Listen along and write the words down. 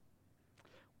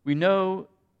We know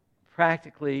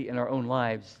practically in our own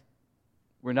lives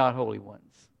we're not holy ones.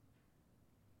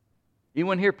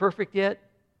 Anyone here perfect yet?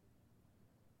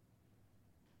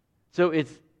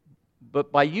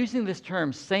 But by using this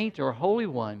term saint or holy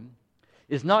one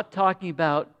is not talking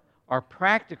about our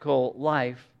practical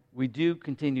life. We do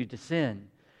continue to sin.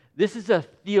 This is a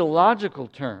theological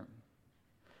term.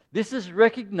 This is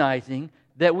recognizing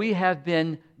that we have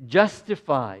been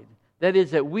justified. That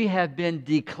is, that we have been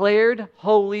declared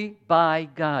holy by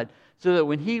God. So that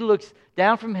when He looks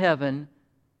down from heaven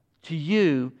to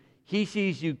you, He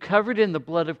sees you covered in the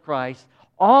blood of Christ,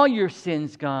 all your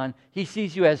sins gone. He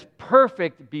sees you as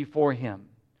perfect before Him.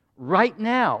 Right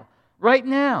now. Right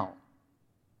now.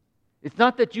 It's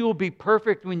not that you will be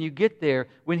perfect when you get there.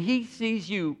 When He sees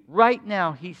you right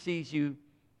now, He sees you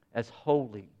as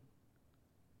holy.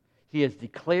 He has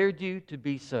declared you to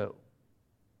be so.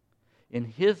 In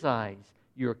His eyes,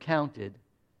 you are counted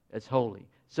as holy.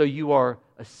 So you are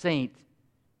a saint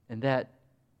in that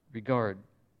regard.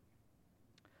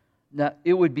 Now,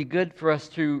 it would be good for us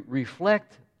to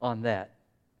reflect on that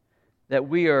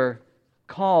we are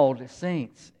called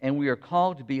saints and we are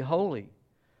called to be holy.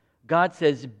 God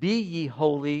says, "Be ye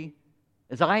holy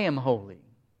as I am holy."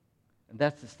 And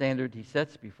that's the standard He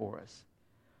sets before us.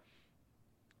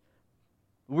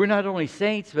 We're not only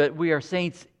saints, but we are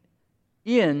saints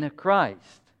in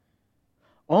Christ.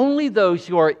 Only those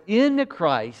who are in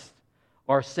Christ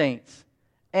are saints.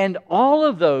 And all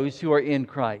of those who are in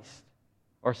Christ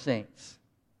are saints.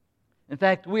 In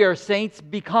fact, we are saints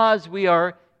because we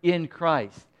are in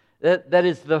Christ. That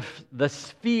is the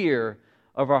sphere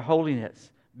of our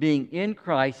holiness. Being in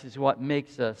Christ is what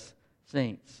makes us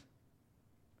saints.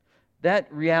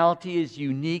 That reality is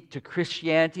unique to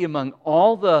Christianity among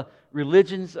all the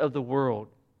religions of the world.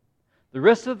 The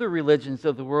rest of the religions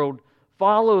of the world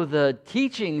follow the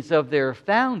teachings of their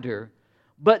founder,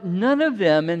 but none of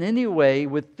them in any way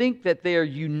would think that they are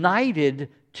united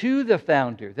to the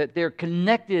founder, that they're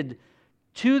connected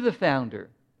to the founder.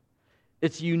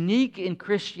 It's unique in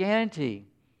Christianity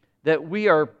that we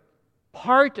are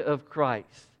part of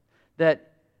Christ,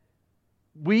 that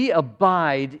we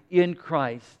abide in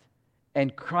Christ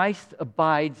and Christ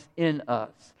abides in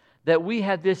us, that we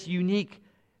have this unique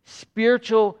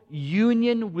spiritual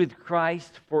union with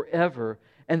Christ forever,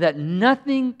 and that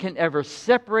nothing can ever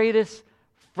separate us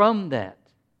from that.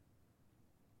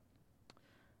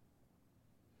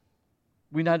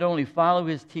 We not only follow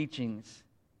His teachings,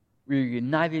 we are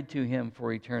united to Him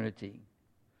for eternity.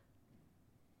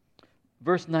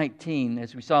 Verse 19,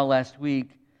 as we saw last week,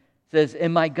 says,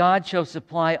 "And my God shall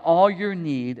supply all your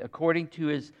need according to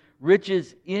His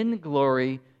riches in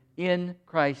glory in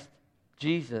Christ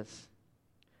Jesus."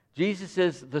 Jesus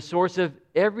is the source of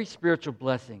every spiritual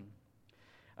blessing.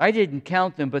 I didn't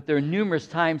count them, but there are numerous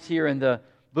times here in the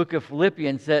book of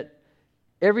Philippians that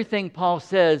everything Paul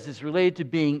says is related to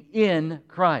being in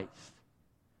Christ.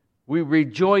 We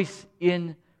rejoice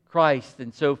in Christ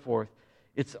and so forth.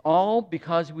 It's all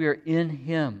because we are in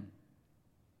Him.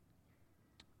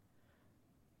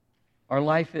 Our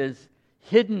life is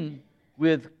hidden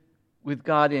with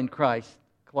God in Christ,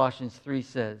 Colossians 3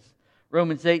 says.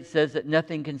 Romans 8 says that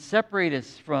nothing can separate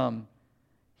us from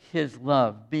His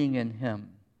love, being in Him.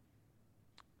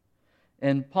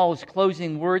 And Paul's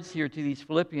closing words here to these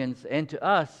Philippians and to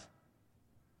us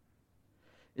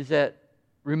is that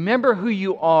remember who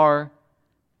you are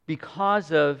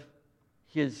because of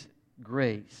His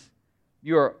grace.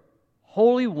 You are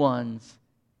holy ones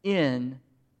in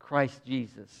Christ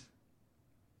Jesus.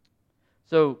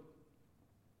 So,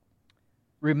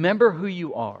 remember who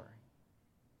you are.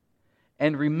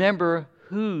 And remember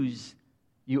whose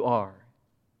you are.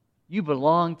 You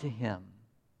belong to Him.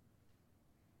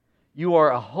 You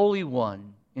are a holy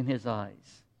one in His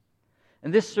eyes.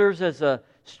 And this serves as a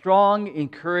strong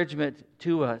encouragement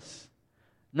to us,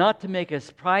 not to make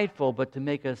us prideful, but to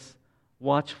make us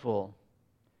watchful.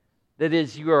 That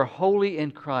is, you are holy in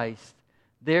Christ,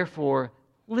 therefore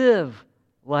live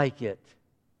like it.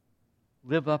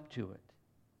 Live up to it.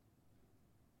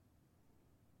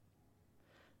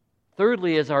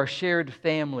 Thirdly, as our shared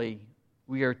family,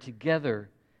 we are together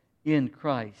in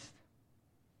Christ.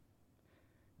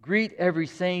 Greet every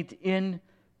saint in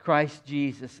Christ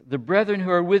Jesus. The brethren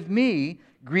who are with me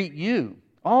greet you.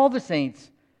 All the saints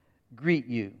greet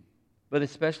you, but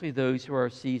especially those who are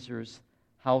Caesar's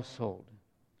household.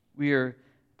 We are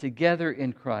together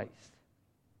in Christ.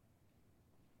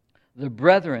 The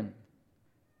brethren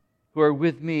who are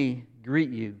with me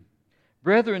greet you.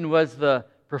 Brethren was the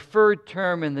preferred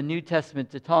term in the New Testament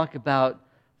to talk about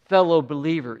fellow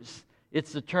believers.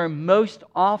 It's the term most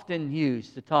often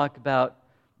used to talk about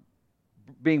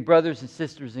being brothers and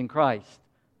sisters in Christ,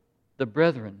 the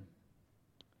brethren.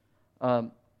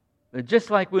 Just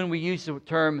like when we use the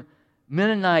term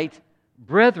Mennonite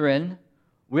brethren,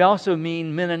 we also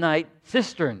mean Mennonite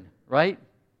cistern, right?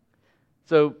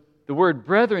 So the word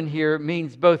brethren here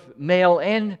means both male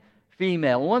and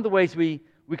female. One of the ways we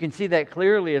can see that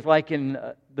clearly is like in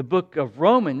the book of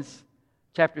Romans,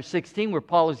 chapter 16, where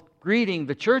Paul is greeting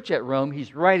the church at Rome.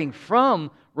 He's writing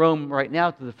from Rome right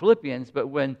now to the Philippians, but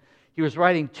when he was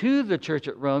writing to the church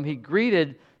at Rome, he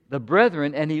greeted the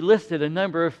brethren, and he listed a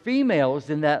number of females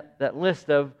in that list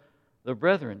of the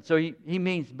brethren. So he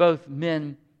means both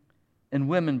men and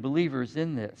women believers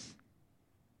in this.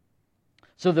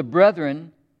 So the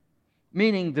brethren,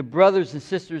 meaning the brothers and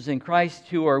sisters in Christ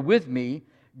who are with me,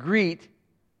 greet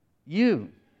you.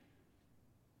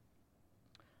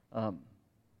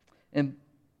 And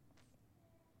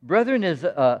brethren is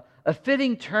a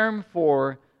fitting term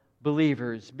for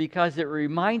believers because it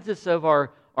reminds us of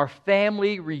our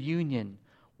family reunion.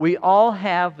 We all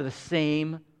have the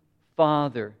same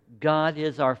Father. God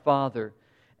is our Father.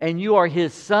 And you are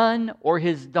His son or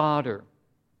His daughter.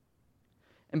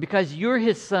 And because you're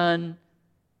His son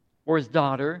or His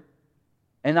daughter,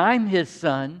 and I'm His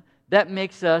son, that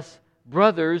makes us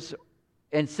brothers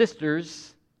and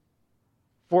sisters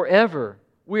forever.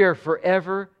 We are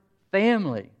forever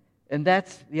family. And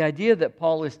that's the idea that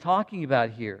Paul is talking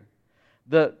about here.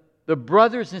 The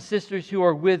brothers and sisters who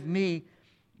are with me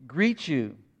greet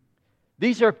you.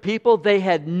 These are people they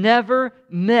had never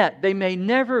met. They may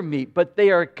never meet, but they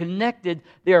are connected.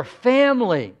 They are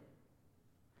family.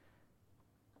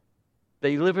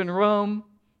 They live in Rome,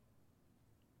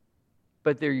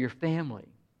 but they're your family.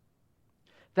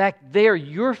 In fact, they are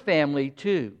your family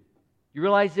too. You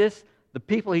realize this? The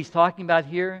people he's talking about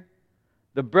here,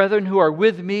 the brethren who are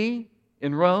with me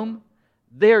in Rome,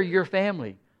 they're your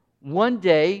family. One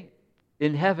day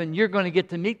in heaven, you're going to get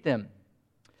to meet them.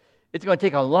 It's going to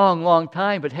take a long, long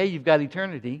time, but hey, you've got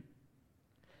eternity.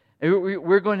 And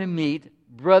we're going to meet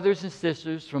brothers and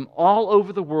sisters from all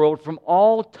over the world, from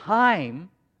all time,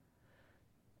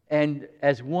 and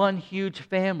as one huge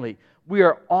family. We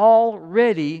are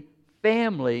already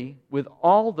family with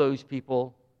all those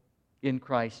people in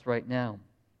Christ right now.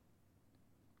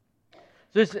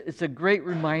 So it's a great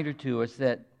reminder to us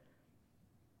that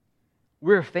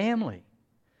we're a family.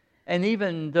 And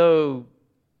even though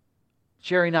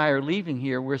Sherry and I are leaving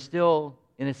here, we're still,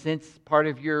 in a sense, part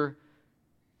of your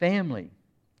family.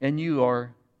 And you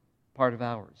are part of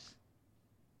ours.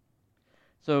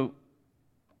 So,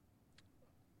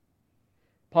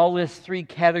 Paul lists 3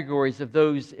 categories of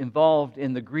those involved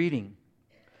in the greeting.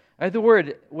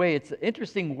 It's an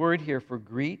interesting word here for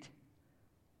greet.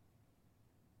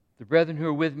 The brethren who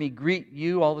are with me greet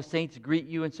you, all the saints greet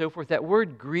you, and so forth. That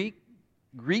word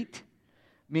greet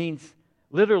means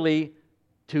literally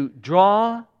to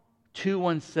draw to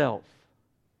oneself.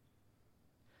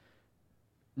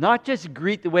 Not just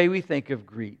greet the way we think of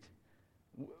greet.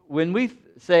 When we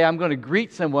say, I'm going to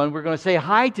greet someone, we're going to say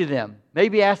hi to them.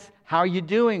 Maybe ask, how are you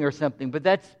doing or something, but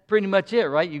that's pretty much it,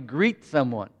 right? You greet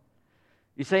someone.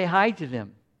 You say hi to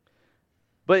them.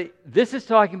 But this is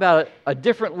talking about a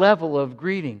different level of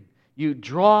greeting. You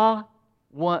draw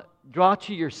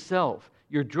to yourself.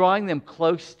 You're drawing them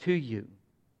close to you.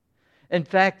 In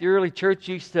fact, the early church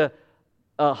used to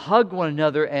hug one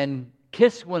another and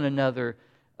kiss one another.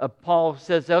 Paul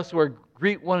says elsewhere,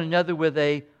 greet one another with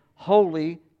a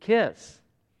holy kiss.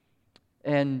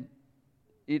 And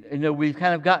we've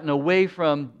kind of gotten away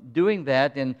from doing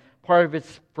that, and part of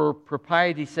it's for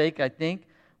propriety's sake, I think.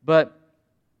 But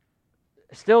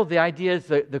still, the idea is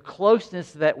the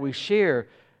closeness that we share.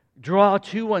 Draw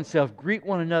to oneself, greet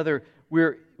one another.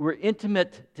 We're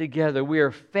intimate together. We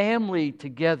are family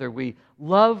together. We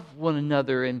love one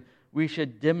another, and we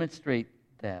should demonstrate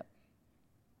that.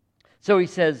 So he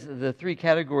says the 3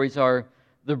 categories are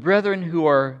the brethren who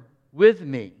are with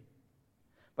me.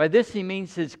 By this he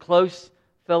means his close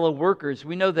fellow workers.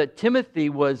 We know that Timothy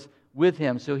was with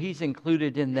him, so he's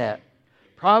included in that.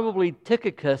 Probably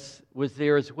Tychicus was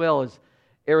there as well as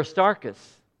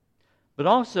Aristarchus. But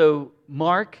also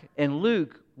Mark and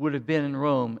Luke would have been in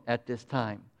Rome at this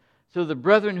time. So the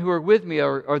brethren who are with me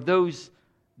are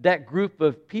that group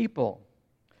of people.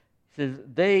 He says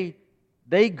they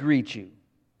greet you.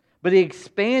 But he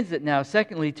expands it now,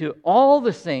 secondly, to all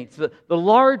the saints, the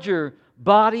larger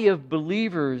body of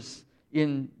believers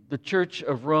in the Church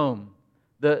of Rome,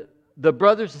 the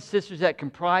brothers and sisters that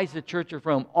comprise the Church of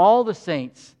Rome, all the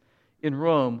saints in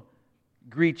Rome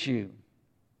greet you.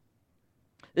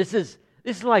 This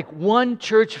is like one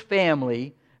church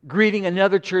family greeting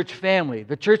another church family.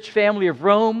 The church family of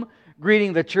Rome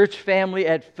greeting the church family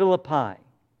at Philippi.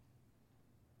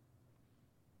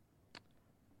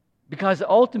 Because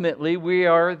ultimately we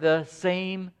are the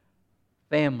same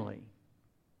family.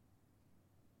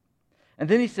 And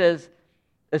then he says,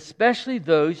 especially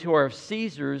those who are of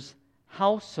Caesar's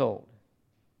household.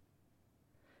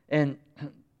 And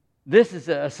this is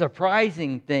a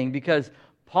surprising thing because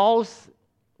Paul's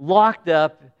locked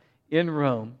up in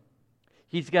Rome.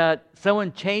 He's got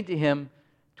someone chained to him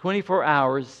 24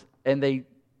 hours, and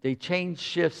they change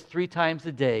shifts 3 times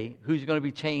a day. Who's going to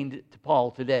be chained to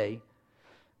Paul today?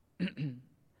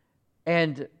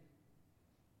 And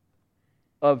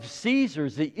of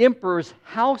Caesar's, the emperor's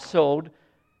household,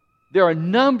 there are a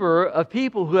number of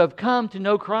people who have come to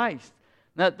know Christ.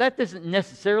 Now, that doesn't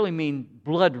necessarily mean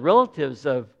blood relatives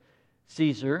of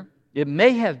Caesar. It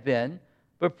may have been,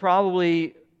 but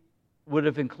probably would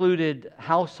have included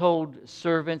household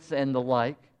servants and the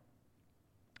like.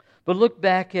 But look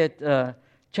back at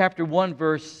chapter 1,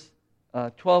 verse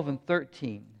 12 and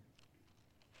 13.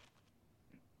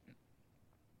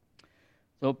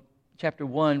 So, chapter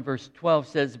 1, verse 12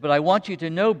 says, "But I want you to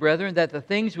know, brethren, that the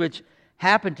things which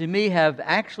happened to me have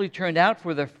actually turned out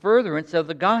for the furtherance of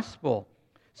the gospel,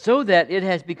 so that it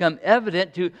has become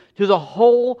evident to the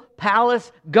whole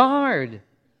palace guard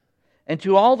and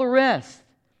to all the rest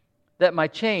that my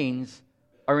chains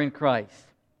are in Christ."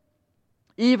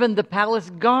 Even the palace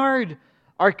guard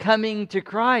are coming to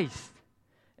Christ.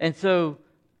 And so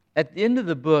at the end of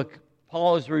the book,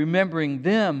 Paul is remembering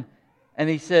them, and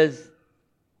he says,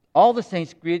 all the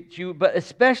saints greet you, but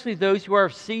especially those who are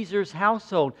of Caesar's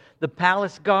household, the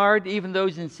palace guard, even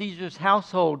those in Caesar's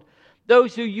household,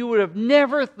 those who you would have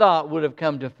never thought would have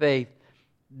come to faith,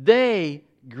 they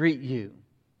greet you.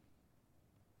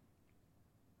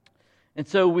 And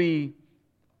so we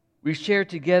share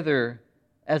together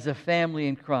as a family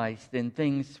in Christ in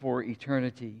things for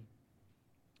eternity.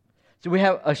 So we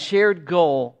have a shared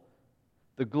goal,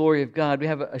 the glory of God. We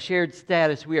have a shared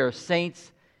status. We are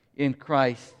saints in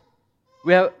Christ.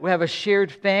 We have a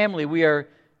shared family. We are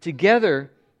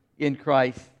together in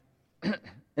Christ. And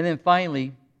then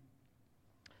finally,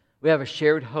 we have a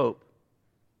shared hope.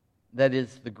 That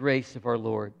is the grace of our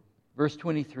Lord. Verse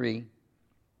 23.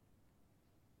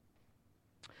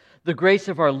 "The grace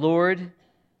of our Lord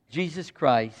Jesus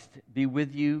Christ be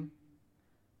with you,"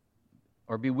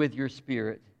 or be with your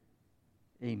spirit.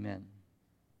 Amen.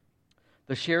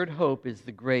 The shared hope is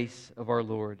the grace of our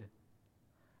Lord.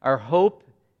 Our hope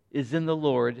is in the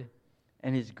Lord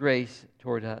and His grace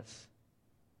toward us.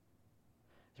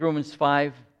 Romans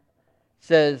 5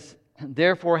 says,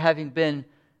 "Therefore, having been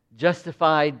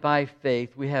justified by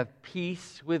faith, we have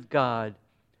peace with God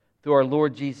through our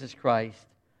Lord Jesus Christ,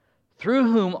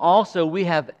 through whom also we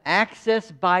have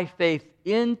access by faith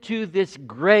into this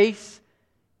grace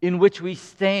in which we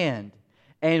stand,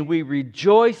 and we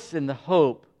rejoice in the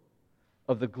hope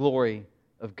of the glory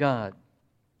of God."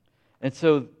 And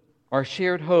so our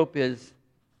shared hope is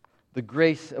the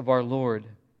grace of our Lord.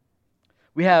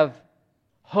 We have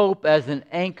hope as an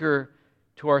anchor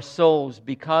to our souls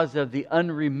because of the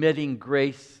unremitting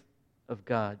grace of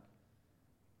God.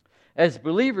 As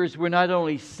believers, we're not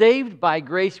only saved by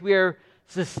grace, we are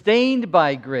sustained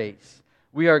by grace.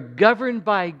 We are governed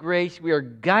by grace. We are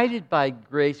guided by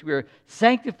grace. We are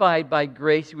sanctified by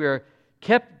grace. We are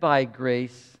kept by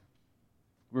grace.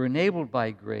 We're enabled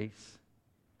by grace.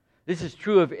 This is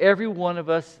true of every one of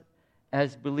us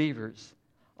as believers.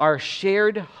 Our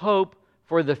shared hope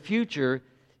for the future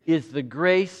is the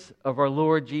grace of our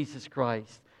Lord Jesus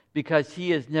Christ, because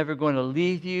He is never going to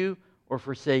leave you or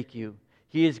forsake you.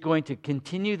 He is going to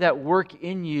continue that work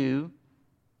in you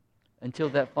until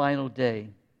that final day.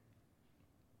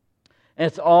 And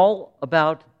it's all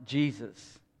about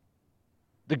Jesus.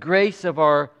 The grace of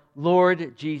our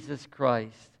Lord Jesus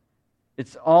Christ.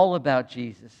 It's all about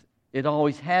Jesus. It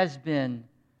always has been.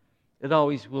 It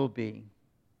always will be.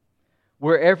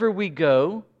 Wherever we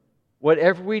go,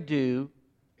 whatever we do,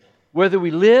 whether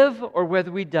we live or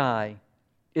whether we die,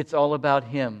 it's all about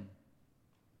Him.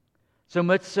 So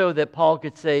much so that Paul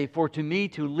could say, "For to me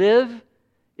to live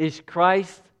is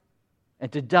Christ,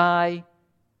 and to die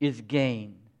is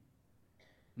gain."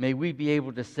 May we be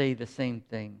able to say the same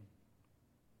thing.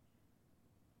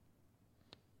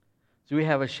 So we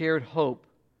have a shared hope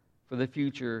for the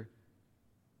future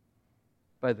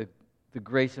by the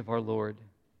grace of our Lord.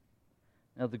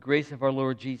 Now the grace of our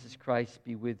Lord Jesus Christ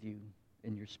be with you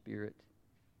in your spirit.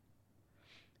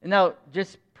 And now,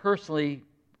 just personally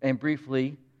and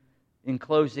briefly, in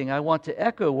closing, I want to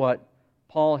echo what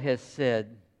Paul has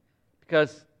said,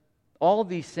 because all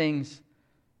these things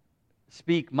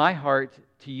speak my heart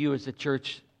to you as a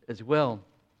church as well.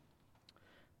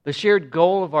 The shared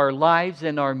goal of our lives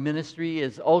and our ministry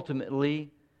is ultimately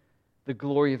the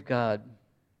glory of God.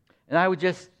 And I would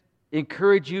just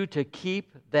encourage you to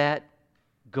keep that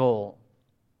goal.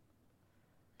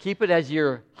 Keep it as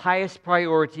your highest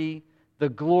priority, the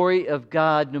glory of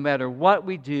God. No matter what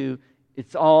we do,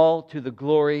 it's all to the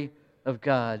glory of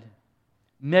God.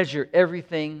 Measure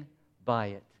everything by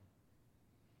it.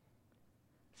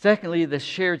 Secondly, the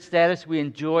shared status we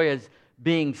enjoy as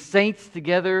being saints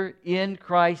together in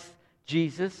Christ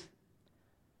Jesus.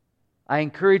 I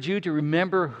encourage you to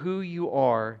remember who you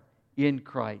are in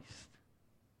Christ.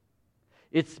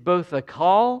 It's both a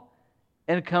call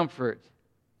and a comfort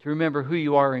to remember who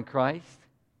you are in Christ.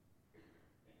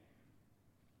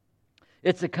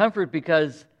 It's a comfort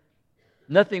because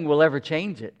nothing will ever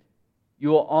change it. You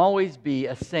will always be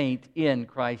a saint in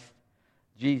Christ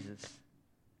Jesus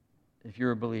if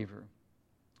you're a believer.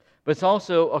 But it's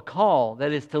also a call,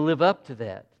 that is to live up to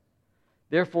that.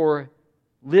 Therefore,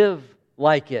 live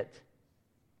like it.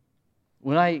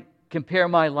 When I compare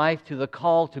my life to the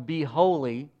call to be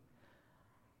holy,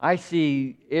 I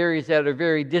see areas that are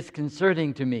very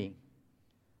disconcerting to me.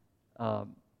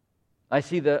 I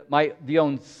see the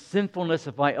own sinfulness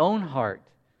of my own heart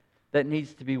that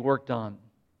needs to be worked on.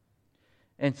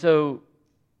 And so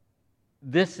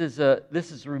this is a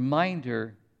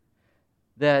reminder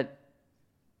that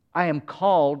I am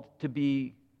called to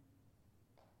be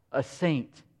a saint.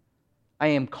 I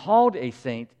am called a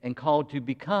saint and called to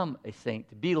become a saint,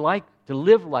 to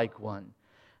live like one.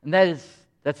 And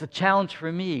that's a challenge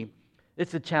for me.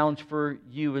 It's a challenge for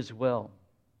you as well.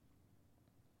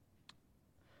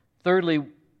 Thirdly,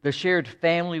 the shared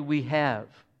family we have.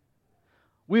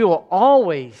 We will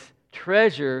always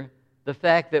treasure the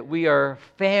fact that we are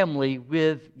family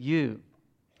with you.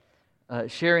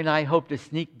 Sherry and I hope to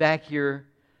sneak back here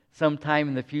sometime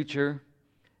in the future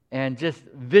and just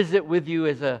visit with you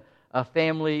as a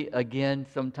family again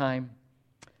sometime.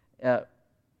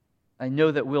 I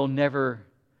know that we'll never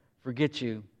forget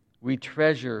you. We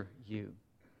treasure you.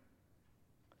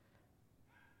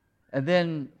 And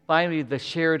then finally, the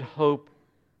shared hope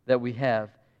that we have.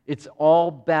 It's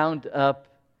all bound up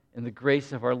in the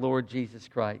grace of our Lord Jesus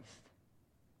Christ.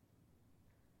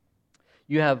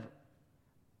 You have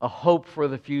a hope for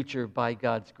the future by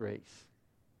God's grace.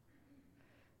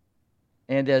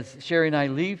 And as Sherry and I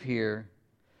leave here,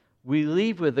 we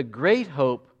leave with a great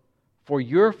hope for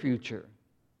your future,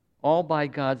 all by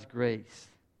God's grace.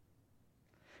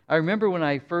 I remember when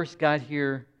I first got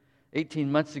here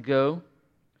 18 months ago,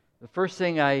 the first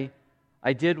thing I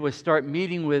did was start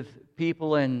meeting with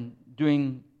people and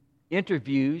doing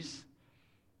interviews,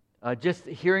 just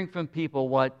hearing from people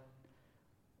what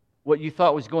you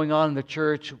thought was going on in the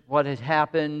church, what had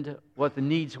happened, what the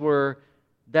needs were,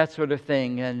 that sort of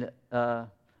thing. And a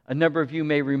number of you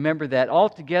may remember that.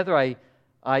 Altogether,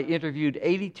 I interviewed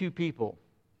 82 people.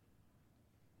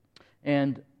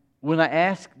 And when I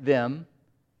asked them,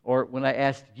 or when I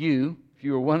asked you, if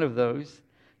you were one of those,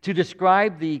 to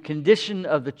describe the condition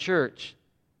of the church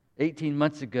 18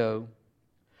 months ago,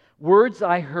 words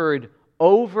I heard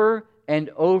over and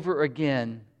over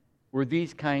again were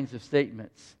these kinds of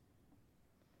statements.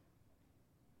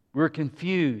 We're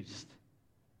confused.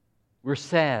 We're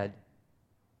sad.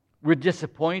 We're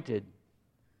disappointed.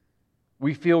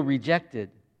 We feel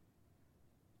rejected.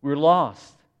 We're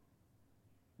lost.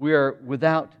 We are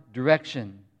without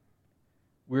direction.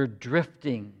 We're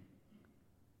drifting.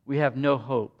 We have no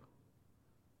hope.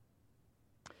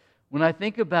 When I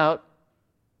think about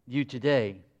you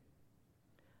today,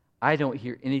 I don't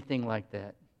hear anything like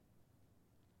that.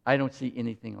 I don't see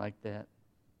anything like that.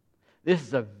 This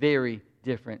is a very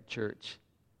different church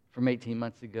from 18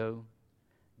 months ago.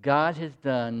 God has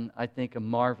done, I think, a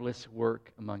marvelous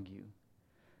work among you.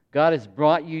 God has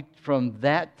brought you from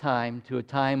that time to a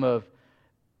time of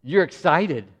you're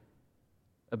excited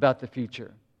about the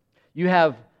future. You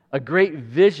have a great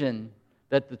vision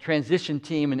that the transition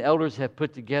team and elders have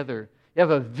put together. You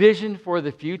have a vision for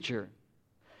the future.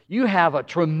 You have a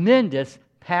tremendous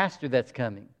pastor that's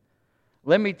coming.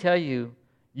 Let me tell you,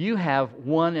 you have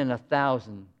 1 in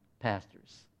 1,000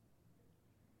 pastors.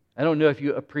 I don't know if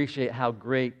you appreciate how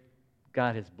great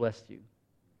God has blessed you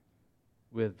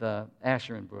with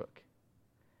Asher and Brooke.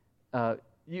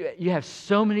 You have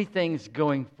so many things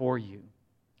going for you.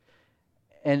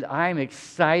 And I'm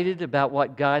excited about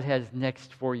what God has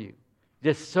next for you.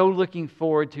 Just so looking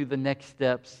forward to the next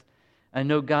steps. I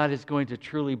know God is going to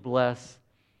truly bless.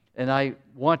 And I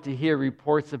want to hear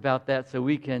reports about that so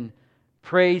we can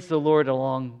praise the Lord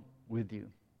along with you.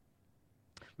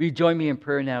 Will you join me in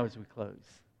prayer now as we close?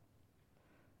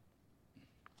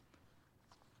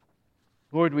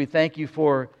 Lord, we thank you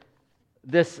for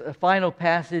this final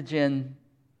passage in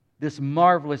this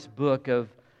marvelous book of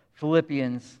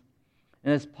Philippians,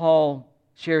 and as Paul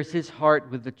shares his heart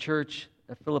with the church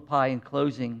of Philippi in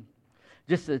closing,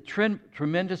 just a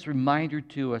tremendous reminder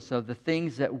to us of the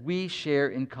things that we share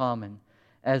in common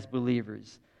as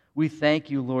believers. We thank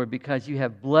you, Lord, because you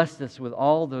have blessed us with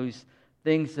all those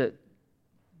things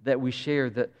that we share,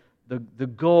 the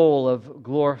goal of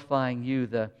glorifying you,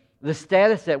 the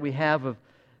status that we have of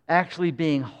actually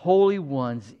being holy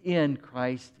ones in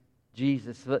Christ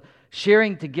Jesus,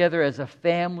 sharing together as a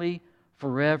family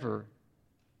forever,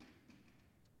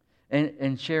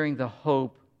 and sharing the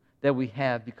hope that we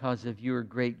have because of your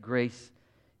great grace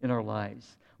in our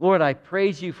lives. Lord, I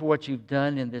praise you for what you've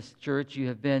done in this church. You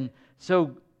have been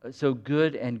so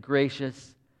good and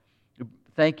gracious.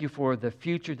 Thank you for the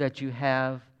future that you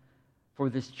have for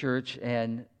this church.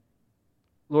 And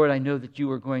Lord, I know that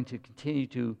you are going to continue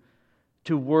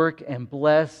to work and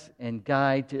bless and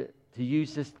guide, to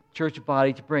use this church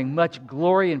body to bring much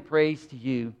glory and praise to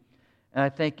you. And I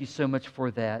thank you so much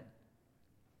for that.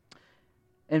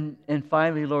 And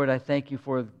finally, Lord, I thank you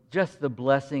for just the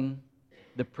blessing,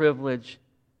 the privilege,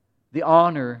 the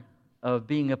honor of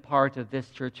being a part of this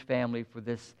church family for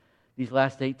these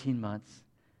last 18 months.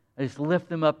 I just lift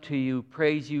them up to you,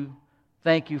 praise you,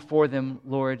 thank you for them,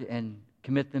 Lord, and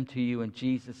commit them to you in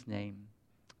Jesus' name.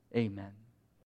 Amen.